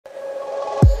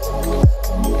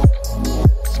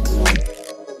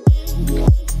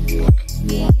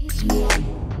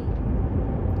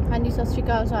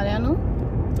ਅਕਾਲ ਸਾਰਿਆਂ ਨੂੰ।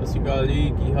 ਸਤਿ ਸ਼੍ਰੀ ਅਕਾਲ ਜੀ,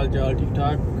 ਕੀ ਹਾਲ ਚਾਲ? ਠੀਕ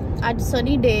ਠਾਕ। ਅੱਜ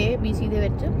ਸਨੀ ਡੇ BC ਦੇ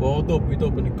ਵਿੱਚ ਬਹੁਤ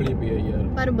ਧੁੱਪ ਨਿਕਲੀ ਪਈ ਆ ਯਾਰ,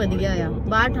 ਪਰ ਵਧੀਆ ਆ।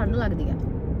 ਬਾਹਰ ਠੰਡ ਲੱਗਦੀ ਆ,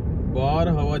 ਬਾਹਰ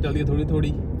ਹਵਾ ਚੱਲਦੀ ਥੋੜੀ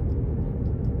ਥੋੜੀ।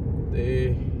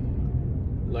 ਤੇ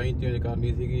ਲਾਈਨ ਚੇਂਜ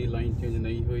ਕਰਨੀ ਸੀਗੀ, ਲਾਈਨ ਚੇਂਜ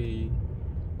ਨਹੀਂ ਹੋਈ,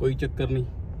 ਕੋਈ ਚੱਕਰ ਨਹੀਂ,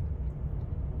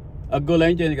 ਅੱਗੋਂ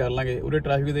ਲਾਈਨ ਚੇਂਜ ਕਰ ਲਾਂਗੇ। ਉਰੇ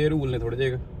ਟ੍ਰੈਫਿਕ ਦੇ ਰੂਲ ਨੇ ਥੋੜੇ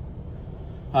ਜਿਹੇ।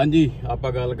 ਹਾਂਜੀ,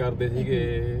 ਆਪਾਂ ਗੱਲ ਕਰਦੇ ਸੀਗੇ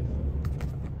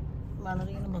ਮੰਨ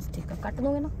ਰਹੀ ਨੂੰ ਬਸ ਠੀਕ ਆ, ਕੱਟ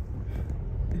ਦੋਗੇ ਨਾ।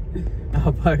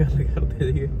 ਆਪਾਂ ਗੱਲ ਕਰਦੇ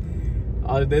ਸੀਗੇ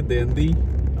ਅੱਜ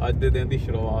ਦੇ ਦਿਨ ਦੀ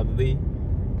ਸ਼ੁਰੂਆਤ ਦੀ।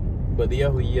 ਵਧੀਆ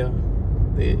ਹੋਈ ਆ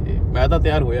ਤੇ ਮੈਂ ਤਾਂ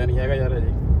ਤਿਆਰ ਹੋਇਆ ਨਹੀਂ ਹੈਗਾ ਯਾਰ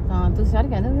ਅਜੇ। ਹਾਂ ਤੁਸੀਂ ਸਾਰੇ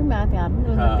ਕਹਿੰਦੇ ਵੀ ਮੈਂ ਤਿਆਰ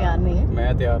ਨਹੀਂ, ਤਿਆਰ ਨਹੀਂ ਹੈ।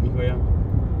 ਮੈਂ ਤਿਆਰ ਨਹੀਂ ਹੋਇਆ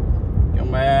ਕਿਉਂ,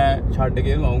 ਮੈਂ ਛੱਡ ਕੇ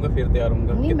ਇਹਨੂੰ ਆਊਂਗਾ ਫਿਰ ਤਿਆਰ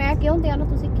ਹੋਊਂਗਾ। ਨਹੀਂ ਮੈਂ ਕਿਉਂ ਤਿਆਰ ਹਾਂ,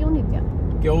 ਤੁਸੀਂ ਕਿਉਂ ਨਹੀਂ ਤਿਆਰ?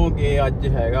 ਕਿਉਂਕਿ ਅੱਜ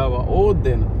ਹੈਗਾ ਵਾ ਉਹ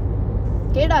ਦਿਨ।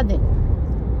 ਕਿਹੜਾ ਦਿਨ?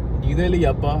 ਜਿਹਦੇ ਲਈ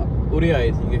ਆਪਾਂ ਉਰੇ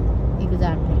ਆਏ ਸੀਗੇ।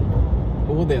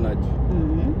 ਐਗਜ਼ੈਕਟਲੀ ਉਹ ਦਿਨ ਅੱਜ।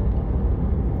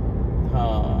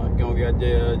 ਹਾਂ, ਕਿਉਂਕਿ ਅੱਜ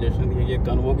ਜਸ਼ਨ ਦੀ ਹੈਗੀ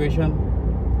ਕਨਵੋਕੇਸ਼ਨ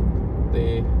ਤੇ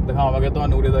ਦਿਖਾਵਾਂਗੇ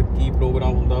ਤੁਹਾਨੂੰ ਉਰੇ ਦਾ ਕੀ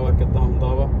ਪ੍ਰੋਗਰਾਮ ਹੁੰਦਾ ਵਾ, ਕਿੱਦਾਂ ਹੁੰਦਾ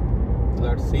ਵਾ।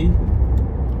 Let's see.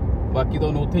 ਬਾਕੀ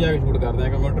ਤੁਹਾਨੂੰ ਉੱਥੇ ਜਾ ਕੇ ਸ਼ੂਟ ਕਰਦੇ ਆ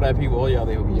ਕਿਉਂਕਿ ਟ੍ਰੈਫਿਕ ਬਹੁਤ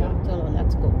ਜ਼ਿਆਦਾ ਹੋ ਗਈ ਆ। ਚਲੋ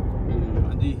ਲੈਟਸ ਗੋ।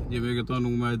 ਹਾਂਜੀ, ਜਿਵੇਂ ਕਿ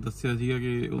ਤੁਹਾਨੂੰ ਮੈਂ ਦੱਸਿਆ ਸੀਗਾ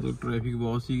ਕਿ ਉਦੋਂ ਟ੍ਰੈਫਿਕ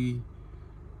ਬਹੁਤ ਸੀਗੀ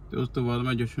ਤੇ ਉਸ ਤੋਂ ਬਾਅਦ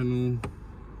ਮੈਂ ਜਸ਼ਨ ਨੂੰ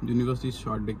ਯੂਨੀਵਰਸਿਟੀ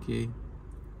ਛੱਡ ਕੇ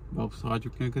ਵਾਪਸ ਆ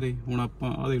ਚੁੱਕੇ ਹਾਂ ਘਰੇ। ਹੁਣ ਆਪਾਂ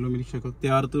ਆਹ ਦੇਖ ਲਓ ਮੇਰੀ ਸ਼ਕਲ,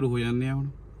 ਤਿਆਰ ਤੁਰ ਹੋ ਜਾਂਦੇ ਆ। ਹੁਣ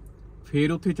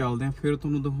ਫਿਰ ਉੱਥੇ ਚੱਲਦੇ ਹਾਂ, ਫਿਰ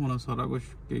ਤੁਹਾਨੂੰ ਦਿਖਾਉਣਾ ਸਾਰਾ ਕੁਛ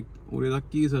ਕਿ ਉਰੇ ਦਾ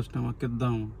ਕੀ ਸਿਸਟਮ ਆ, ਕਿੱਦਾਂ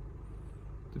ਆ,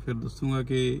 ਤੇ ਫਿਰ ਦੱਸੂਗਾ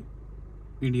ਕਿ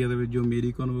ਇੰਡੀਆ ਦੇ ਵਿੱਚ ਜੋ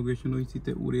ਮੇਰੀ ਕਨਵੋਕੇਸ਼ਨ ਹੋਈ ਸੀ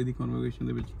ਤੇ ਉਰੇ ਦੀ ਕਨਵੋਕੇਸ਼ਨ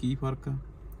ਦੇ ਵਿੱਚ ਕੀ ਫਰਕ ਆ।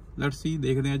 ਲੈਟਸ ਸੀ,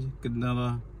 ਦੇਖਦੇ ਹਾਂ ਅੱਜ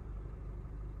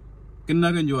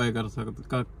ਕਿੰਨਾ ਕੁ ਇੰਜੋਏ ਕਰ ਸਕਦੇ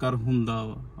ਕਰ ਹੁੰਦਾ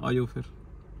ਵਾ। ਆਜੋ ਫਿਰ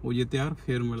ਹੋ ਜੇ ਤਿਆਰ,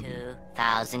 ਫਿਰ ਮਿਲਦੇ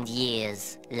 2000 years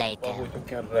later ਹੋ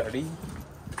ਚੁੱਕਿਆ ਰੈਡੀ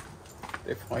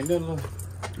ਤੇ ਫਾਈਨਲ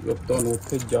ਤੁਹਾਨੂੰ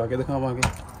ਉੱਥੇ ਜਾ ਕੇ ਦਿਖਾਵਾਂਗੇ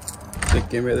ਤੇ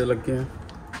ਕਿਵੇਂ ਦੇ ਲੱਗੇ ਆ।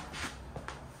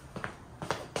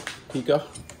 ਠੀਕ ਆ,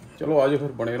 ਚਲੋ ਆਜੋ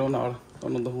ਫਿਰ, ਬਣੇ ਰਹੋ ਨਾਲ,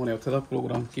 ਤੁਹਾਨੂੰ ਦਿਖਾਉਣੇ ਉੱਥੇ ਦਾ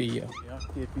ਪ੍ਰੋਗਰਾਮ ਕੀ ਆ।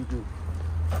 KPU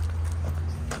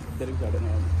ਇੱਧਰ ਵੀ ਸਾਡੇ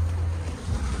ਨਾਲ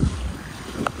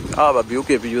ਆ ਵਾ ਵਿਊ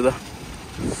KPU ਦਾ।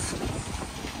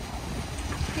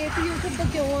 KPU ਤੋਂ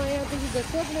ਕਿਉਂ ਆਏ ਆ ਤੁਸੀਂ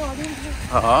ਦੱਸੋ ਆਪਣੇ ਆਡੀਅנס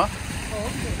ਨੂੰ। ਹਾਂ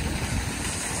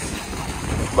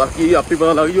ਬਾਕੀ ਆਪੇ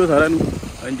ਪਤਾ ਲੱਗ ਜੂ ਸਾਰਿਆਂ ਨੂੰ।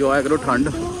 ਇੰਜੋਏ ਕਰੋ ਠੰਡ।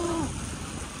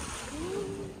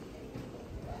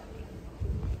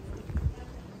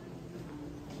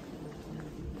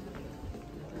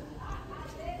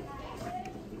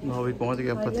 ਨਾ ਵੀ ਪਹੁੰਚ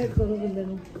ਗਿਆ ਆਪਾਂ ਇੱਥੇ।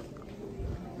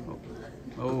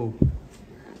 Oh.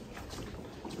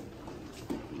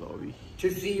 To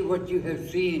see what you have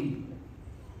seen,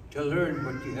 to learn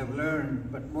what you have learned,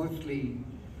 but mostly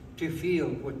to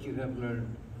feel what you have learned.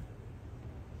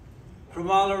 From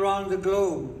all around the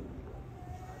globe,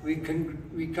 we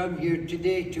come here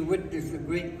today to witness a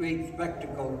great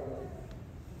spectacle,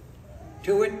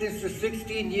 to witness the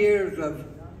 16 years of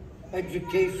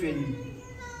education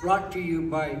brought to you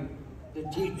by the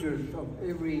teachers of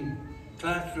every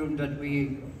classroom that we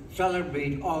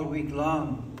celebrate all week long.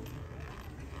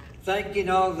 Thanking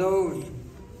all those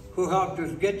who helped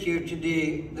us get here today,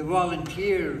 the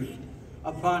volunteers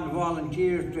upon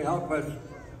volunteers to help us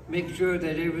make sure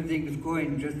that everything is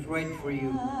going just right for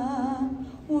you.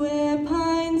 Where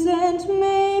pines and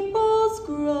maples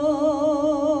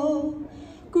grow,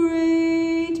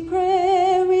 great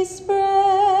prairies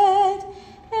spread,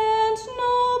 and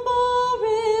noble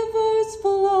rivers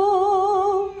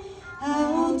flow,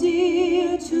 how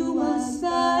dear to us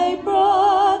thy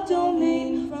broad domain,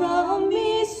 from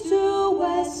east to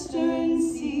western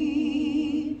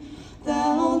sea,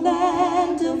 thou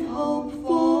land of hope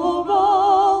for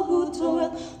all who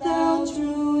toil, thou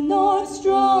true north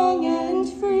strong and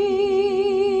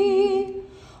free.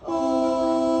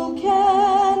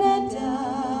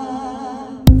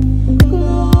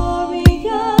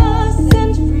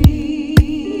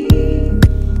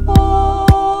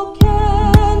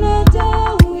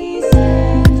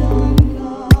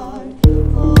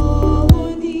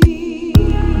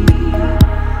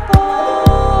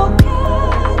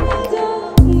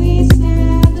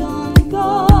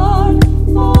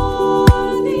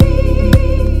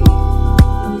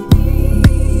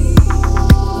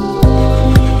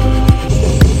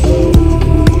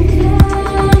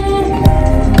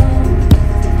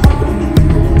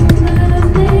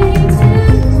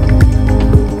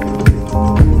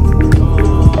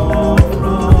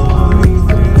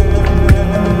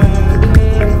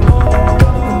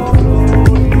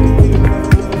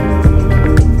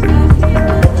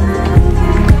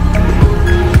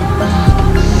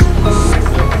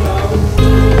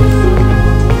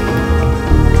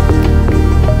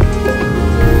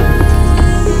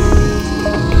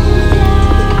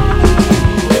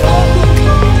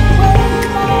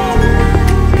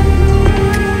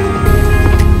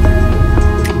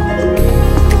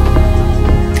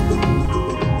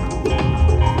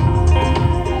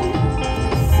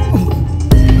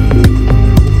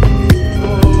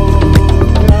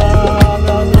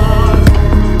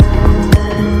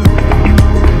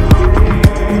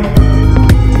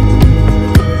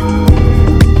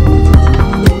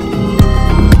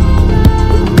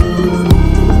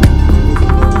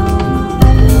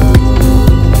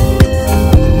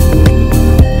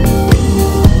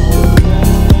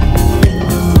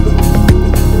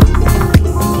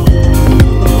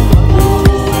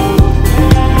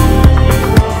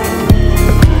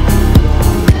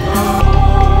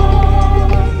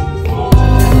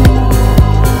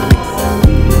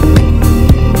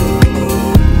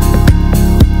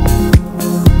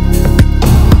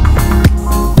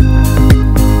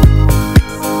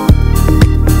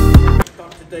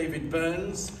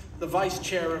 Burns, the Vice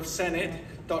Chair of Senate,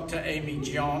 Dr. Amy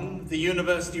John, the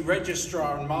University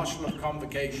Registrar and Marshal of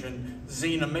Convocation,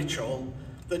 Zena Mitchell,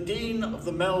 the Dean of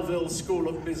the Melville School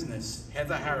of Business,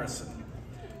 Heather Harrison,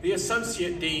 the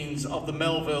Associate Deans of the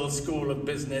Melville School of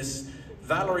Business,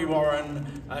 Valerie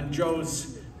Warren and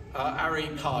Jose Ari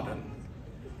Carden,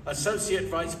 Associate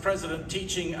Vice President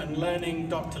Teaching and Learning,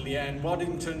 Dr. Leanne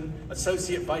Waddington,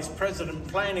 Associate Vice President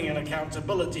Planning and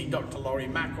Accountability, Dr. Laurie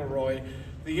McElroy,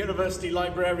 the University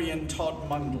Librarian, Todd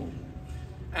Mundell.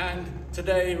 And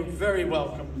today, we're very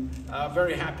welcome,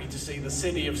 very happy to see the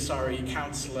City of Surrey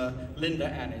Councillor Linda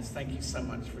Annis. Thank you so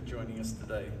much for joining us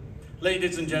today.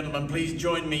 Ladies and gentlemen, please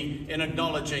join me in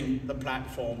acknowledging the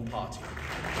platform party.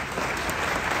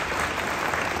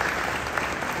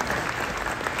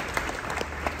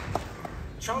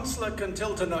 Chancellor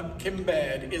Contiltonut Kim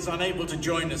Baird is unable to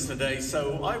join us today,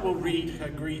 so I will read her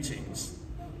greetings.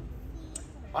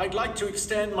 I'd like to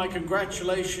extend my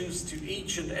congratulations to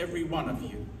each and every one of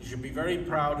you. You should be very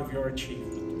proud of your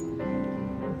achievement.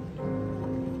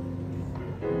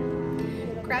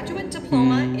 Graduate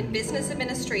Diploma in Business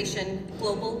Administration,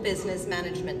 Global Business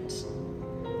Management.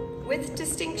 With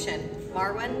distinction,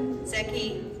 Marwan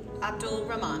Zeki Abdul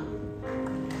Rahman.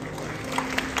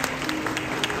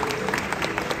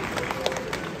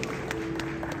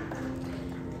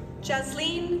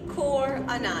 Jasleen Kaur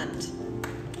Anand.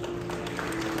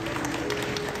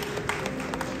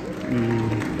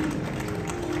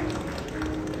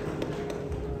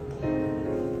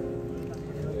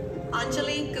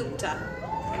 Anjali Gupta.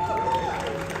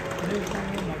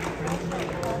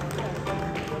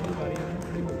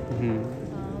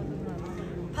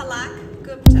 Palak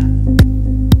Gupta.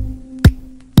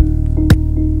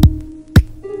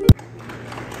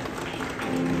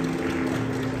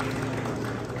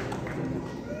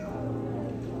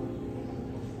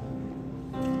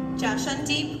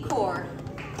 Jashan Kaur.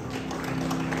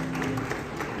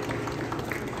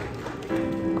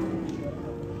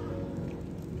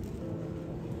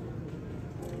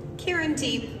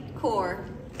 Kirandeep Kaur.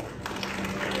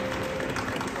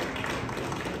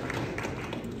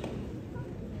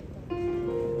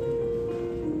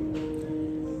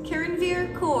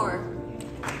 Kiranveer Kaur.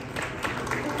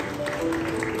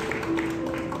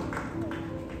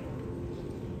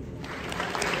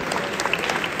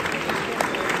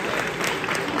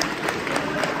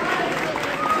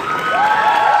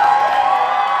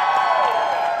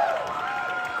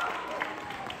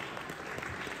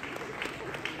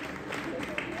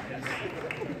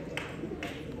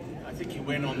 I think you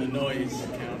win on the noise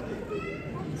count.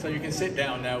 So you can sit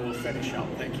down now, we'll finish up.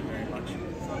 Thank you very much.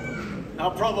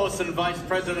 Our Provost and Vice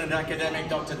President Academic,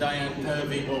 Dr. Diane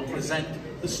Purvey, will present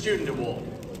the Student Award.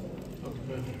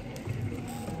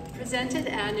 Presented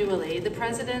annually, the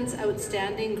President's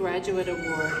Outstanding Graduate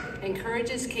Award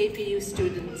encourages KPU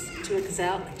students to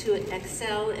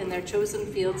excel in their chosen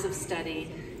fields of study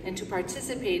and to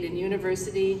participate in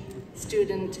university,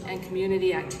 student, and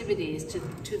community activities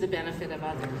to the benefit of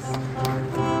others.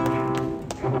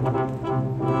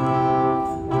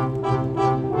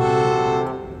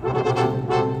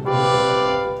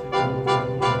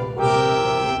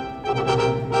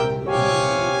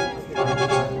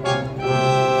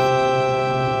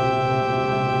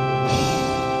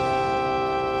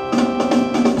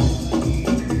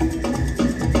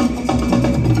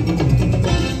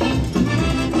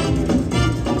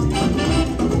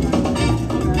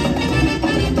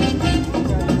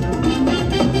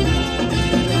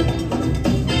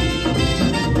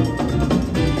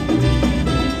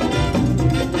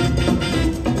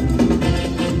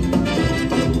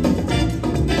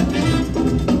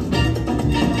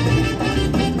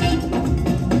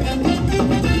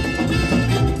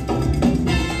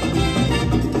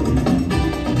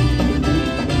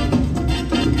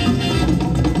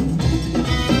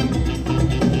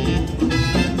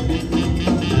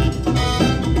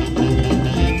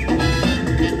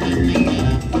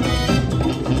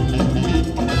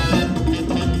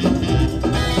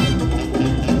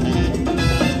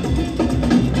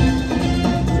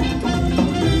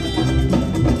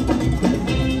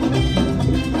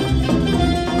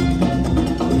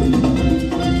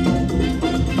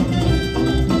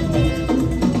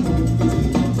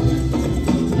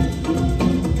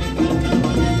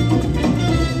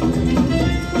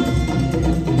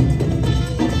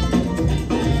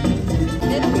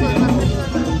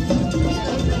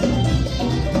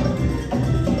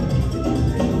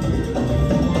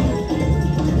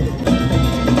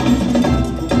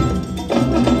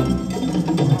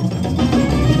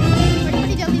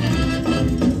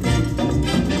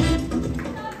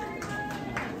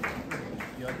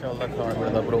 ਚੱਲਦਾ ਖਾਣ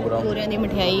ਪੀਣ ਦਾ programme, ਗੋਰਿਆਂ ਦੀ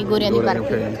ਮਠਿਆਈ, ਗੋਰਿਆਂ ਦੀ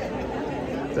ਬਰਫੀ।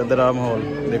 ਤੇ ਇੱਧਰ ਆ ਮਾਹੌਲ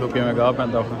ਦੇਖੋ ਕਿਵੇਂ ਗਾਹ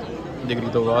ਪੈਂਦਾ ਹੁਣ ਡਿਗਰੀ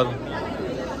ਤੋਂ ਬਾਅਦ।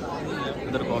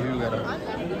 ਇੱਧਰ ਕਾਫੀ ਵਗੈਰਾ,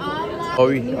 ਉਹ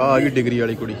ਵੀ ਆ ਗਈ ਡਿਗਰੀ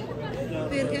ਵਾਲੀ ਕੁੜੀ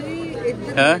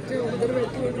ਹੈ।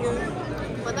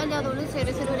 ਪਤਾ ਜਦ ਉਹਨੇ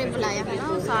ਸਵੇਰੇ ਸਵੇਰੇ ਬੁਲਾਇਆ ਹੈ ਨਾ,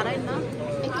 ਉਹ ਸਾਰਾ ਇੰਨਾ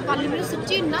ਇੱਕ ਪਲ ਮੈਨੂੰ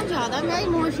ਸੱਚੀ ਇੰਨਾ ਜ਼ਿਆਦਾ ਮੈਂ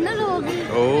ਇਮੋਸ਼ਨਲ ਹੋ ਗਈ।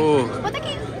 ਪਤਾ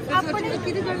ਕੀ ਆਪਣੇ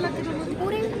ਕਿਹਦੀ ਗੱਲ ਲੱਗ ਰਹੀ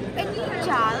ਪੂਰੇ ਇੰਨੀ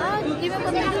ਜ਼ਿਆਦਾ ਜਿਵੇਂ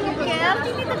ਬੰਦੇ ਨੂੰ ਕੇਅਰ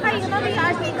ਦੀ ਨਹੀਂ ਦਿਖਾਈ ਉਹਨਾਂ ਦੀ।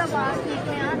 ਆ ਠੀਕ ਆ, ਬਾਹਰ ਠੀਕ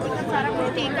ਹੈ, ਆ ਠੀਕ ਆ, ਸਾਰਾ ਕੁਝ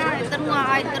ਠੀਕ ਆ, ਇੱਧਰ ਨੂੰ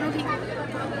ਆ, ਇੱਧਰ ਨੂੰ ਠੀਕ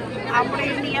ਆਪਣੇ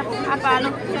ਇੰਡੀਆ ਆ ਪਾ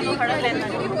ਲਓ, ਚਲੋ ਖੜਾ ਲੈਣਾ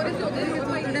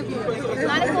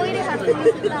ਨਾਲੇ ਕੋਈ ਨਹੀਂ ਕਰਦਾ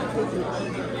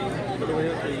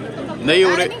ਨਹੀਂ।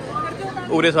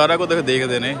 ਉਰੇ ਸਾਰਾ ਕੁਝ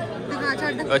ਦੇਖਦੇ ਨੇ।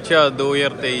 ਅੱਛਾ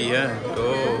 2023 ਹੈ।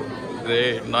 ਓ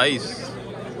ਗ੍ਰੇਟ, ਨਾਈਸ।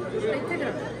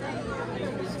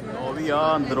 ਉਹ ਵੀ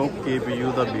ਆ ਅੰਦਰੋਂ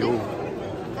KPU ਦਾ ਵਿਊ।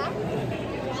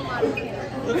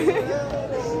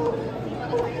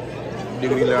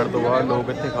 ਡਿਗਰੀ ਲੈਣ ਤੋਂ ਬਾਅਦ ਲੋਕ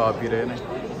ਇੱਥੇ ਖਾ ਪੀ ਰਹੇ ਨੇ।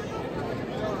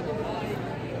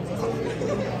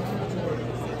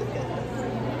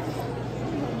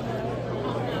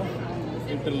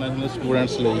 ਇੰਟਰਨੈਸ਼ਨਲ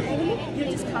ਸਟੂਡੈਂਟਸ ਲਈ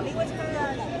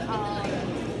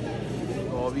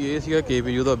ਉਹ ਵੀ ਇਹ ਸੀਗਾ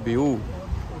KPU ਦਾ ਵਿਊ।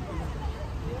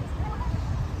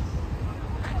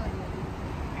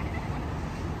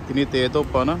 ਕਿੰਨੀ ਤੇਜ਼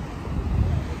ਧੁੱਪ ਆ ਨਾ।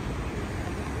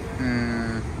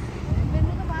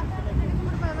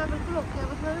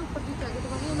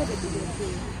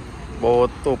 ਬਹੁਤ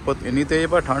ਧੁੱਪ ਇੰਨੀ ਤੇਜ਼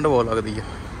ਪਰ ਠੰਡ ਬਹੁਤ ਲੱਗਦੀ ਆ।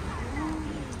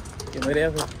 ਕਿਵੇਂ ਰਿਹਾ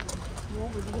ਫਿਰ?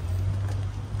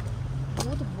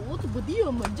 ਬਹੁਤ ਵਧੀਆ,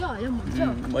 ਮਜ਼ਾ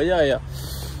ਆਇਆ।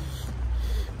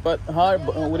 ਪਰ ਹਾਂ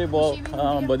ਉਰੇ ਬਹੁਤ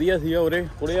ਵਧੀਆ ਸੀਗਾ। ਉਰੇ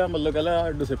ਥੋੜ੍ਹਾ ਜਿਹਾ ਮਤਲਬ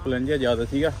ਕਹਿੰਦਾ ਡਿਸਿਪਲਿਨ ਜਿਹਾ ਜ਼ਿਆਦਾ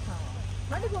ਸੀਗਾ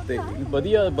ਤੇ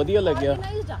ਵਧੀਆ ਲੱਗਿਆ।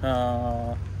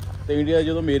 ਹਾਂ ਤੇ ਇੰਡੀਆ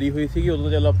ਜਦੋਂ ਮੇਰੀ ਹੋਈ ਸੀਗੀ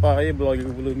ਉਦੋਂ ਚੱਲ ਆਪਾਂ ਇਹ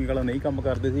ਬਲੌਗਿੰਗ ਵਾਲਾ ਨਹੀਂ ਕੰਮ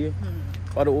ਕਰਦੇ ਸੀਗੇ,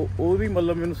 ਪਰ ਉਹ ਵੀ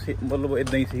ਮਤਲਬ ਮੈਨੂੰ ਮਤਲਬ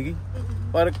ਇੱਦਾਂ ਹੀ ਸੀਗੀ।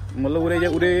 ਪਰ ਮਤਲਬ ਉਰੇ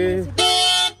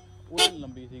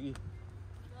ਲੰਬੀ ਸੀਗੀ,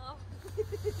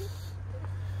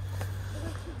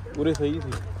 ਉਰੇ ਸਹੀ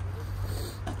ਸੀ।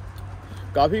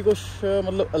 ਕਾਫੀ ਕੁਛ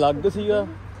ਮਤਲਬ ਅਲੱਗ ਸੀਗਾ,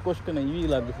 ਕੁਛ ਕੁ ਨਹੀਂ ਵੀ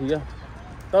ਅਲੱਗ ਸੀਗਾ,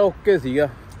 ਤਾਂ ਓਕੇ ਸੀਗਾ।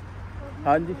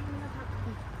 ਹਾਂਜੀ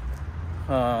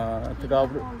ਹਾਂ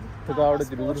ਥਕਾਵਟ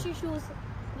ਜ਼ਰੂਰ।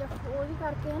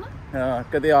 ਹਾਂ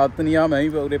ਕਦੇ ਆਦਤ ਨਹੀਂ ਆ। ਮੈਂ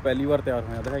ਵੀ ਉਰੇ ਪਹਿਲੀ ਵਾਰ ਤਿਆਰ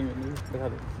ਹੋਇਆ। ਦਿਖਾਈ ਮੈਨੂੰ, ਦਿਖਾ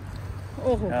ਦੇ।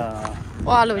 ਓਹੋ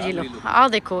ਆ ਲਓ ਜੀ, ਲਓ ਆਹ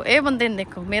ਦੇਖੋ ਇਹ ਬੰਦੇ ਨੂੰ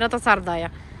ਦੇਖੋ, ਮੇਰਾ ਤਾਂ ਸਰਦਾ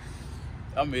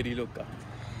ਆ ਮੇਰੀ ਲੋਕਾਂ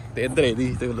ਤੇ ਇੱਧਰ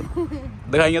ਇਹਦੀ ਤੇ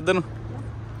ਦਿਖਾਈ ਇੱਧਰ ਨੂੰ।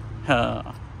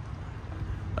 ਹਾਂ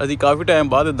ਅਸੀਂ ਕਾਫੀ ਟਾਈਮ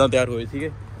ਬਾਅਦ ਇੱਦਾਂ ਤਿਆਰ ਹੋਏ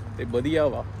ਸੀਗੇ ਤੇ ਵਧੀਆ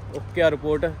ਵਾ, ਓਕੇ ਆ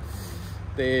ਰਿਪੋਰਟ।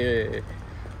 ਤੇ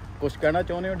ਕੁਛ ਕਹਿਣਾ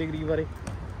ਚਾਹੁੰਦੇ ਹੋ ਡਿਗਰੀ ਬਾਰੇ?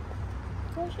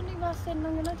 ਕੁਛ ਨਹੀਂ, ਬਸ ਇੰਨਾ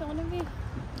ਕਹਿਣਾ ਚਾਹੁੰਦੇ ਵੀ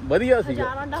ਵਧੀਆ ਸੀਗਾ।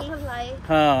 $1000 ਲਾਏ।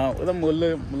 ਹਾਂ ਉਹਦਾ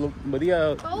ਮੁੱਲ ਮਤਲਬ ਵਧੀਆ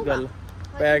ਗੱਲ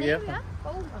ਪੈ ਗਿਆ।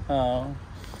 ਹਾਂ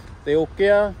ਤੇ ਓਕੇ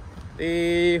ਆ। ਤੇ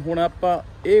ਹੁਣ ਆਪਾਂ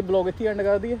ਇਹ ਬਲੌਗ ਇੱਥੇ ਐਂਡ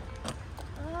ਕਰ ਦਈਏ।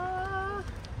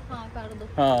 ਹਾਂ ਕਰ ਦੋ।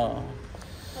 ਹਾਂ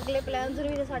ਅਗਲੇ ਪਲਾਨਸ ਵੀ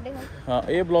ਨੇ ਸਾਡੇ ਹੁਣ। ਹਾਂ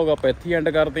ਇਹ ਬਲੌਗ ਆਪਾਂ ਇੱਥੇ ਐਂਡ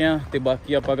ਕਰਦੇ ਹਾਂ ਤੇ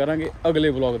ਬਾਕੀ ਆਪਾਂ ਕਰਾਂਗੇ ਅਗਲੇ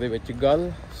ਬਲੌਗ ਦੇ ਵਿੱਚ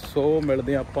ਗੱਲ। ਸੋ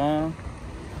ਮਿਲਦੇ ਆਪਾਂ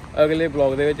ਅਗਲੇ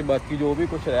ਬਲੌਗ ਦੇ ਵਿੱਚ। ਬਾਕੀ ਜੋ ਵੀ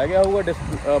ਕੁਛ ਰਹਿ ਗਿਆ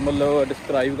ਹੋਊਗਾ ਮਤਲਬ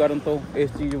ਡਿਸਕ੍ਰਾਈਬ ਕਰਨ ਤੋਂ ਇਸ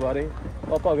ਚੀਜ਼ ਬਾਰੇ,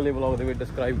 ਆਪਾਂ ਅਗਲੇ ਬਲੌਗ ਦੇ ਵਿੱਚ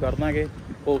ਡਿਸਕ੍ਰਾਈਬ ਕਰ ਦਾਂਗੇ।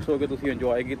 ਹੋਪਸ ਹੋ ਕੇ ਤੁਸੀਂ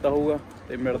ਇੰਜੋਏ ਕੀਤਾ ਹੋਊਗਾ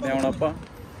ਤੇ ਮਿਲਦੇ ਹਾਂ ਹੁਣ ਆਪਾਂ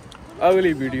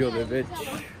ਅਗਲੀ ਵੀਡੀਓ ਦੇ ਵਿੱਚ।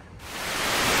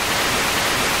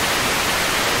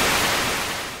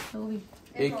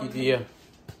 ਇਹ ਕੀ ਚੀਜ਼ ਆ?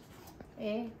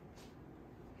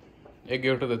 ਇਹ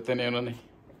ਗਿਫਟ ਦਿੱਤੇ ਨੇ ਉਹਨਾਂ ਨੇ,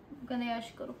 ਕਹਿੰਦੇ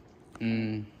ਐਸ਼ ਕਰੋ।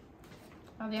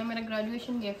 ਆ ਗਿਆ ਮੇਰਾ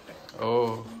ਗ੍ਰੈਜੂਏਸ਼ਨ ਗਿਫਟ।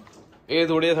 ਓ ਇਹ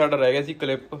ਥੋੜਾ ਜਿਹਾ ਸਾਡਾ ਰਹਿ ਗਿਆ ਸੀ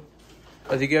ਕਲਿੱਪ,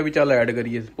 ਅਸੀਂ ਕਿਹਾ ਵੀ ਚੱਲ ਐਡ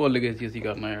ਕਰੀਏ, ਭੁੱਲ ਗਏ ਸੀ ਅਸੀਂ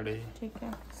ਕਰਨਾ ਐਡ। ਠੀਕ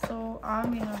ਹੈ। ਸੋ ਆ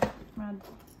ਮੇਰਾ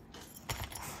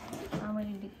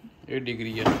ਇਹ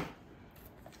ਡਿਗਰੀ ਆ।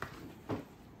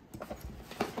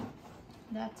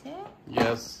 That's it.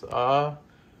 ਯੈਸ ਆ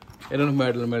ਇਹਨਾਂ ਨੂੰ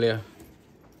ਮੈਡਲ ਮਿਲਿਆ,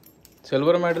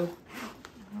 ਸਿਲਵਰ ਮੈਡਲ।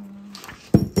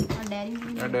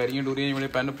 ਡੈਰੀਆਂ ਡੂਰੀਆਂ ਜਿਹੜੇ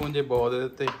ਪੈਨ ਪੁੰਜੇ ਬਹੁਤ ਦੇ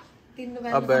ਦਿੱਤੇ।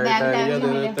 ਆ ਬੈਗ ਟੈਗ ਦੇ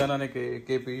ਦਿੱਤਾ ਇਹਨਾਂ ਨੇ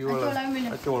KPU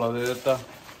ਵਾਲਾ। ਝੋਲਾ ਦੇ ਦਿੱਤਾ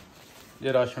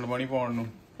ਜੇ ਰਾਸ਼ਨ ਪਾਣੀ ਪਾਉਣ ਨੂੰ।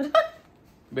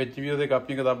 ਵਿੱਚ ਵੀ ਉਹਦੇ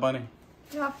ਕਾਪੀਆਂ ਕਿਤਾਬਾਂ ਨੇ।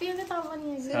 ਕਾਪੀਆਂ ਕਿਤਾਬਾਂ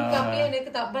ਨਹੀਂ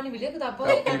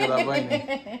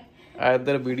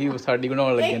ਇੱਧਰ ਵੀਡੀਓ ਸਾਡੀ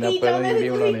ਬਣਾਉਣ ਲੱਗੇ ਨੇ, ਆਪਾਂ ਇਹਨਾਂ ਦੀ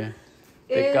ਵੀਡੀਓ ਬਣਾਉਣੇ ਆ।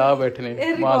 ਤੇ ਕਾ ਬੈਠੇ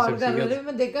ਨੇ ਮਾਨਸਿਕ ਸੀਗਾ।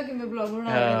 ਮੈਂ ਦੇਖਾਂ ਕਿਵੇਂ ਬਲੌਗ ਬਣਾ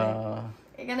ਰਹੇ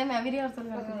ਨੇ। ਇਹ ਕਹਿੰਦੇ ਮੈਂ ਵੀ ਰਿਹਰਸਲ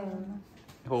ਕਰਕੇ ਆਉਣਾ।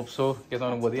 ਹੋਪ ਸੋ ਕਿ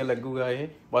ਤੁਹਾਨੂੰ ਵਧੀਆ ਲੱਗੂਗਾ। ਇਹ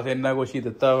ਬਸ ਇੰਨਾ ਕੁਛ ਹੀ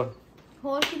ਦਿੱਤਾ ਵਾ,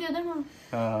 ਹੋਰ ਕੀ ਦੇ ਦੇਣ ਹੁਣ।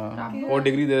 ਹਾਂ ਉਹ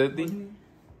ਡਿਗਰੀ ਦੇ ਦਿੱਤੀ।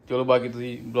 ਚਲੋ ਬਾਕੀ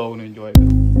ਤੁਸੀਂ ਬਲੌਗ ਨੂੰ ਇੰਜੋਏ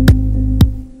ਕਰੋ।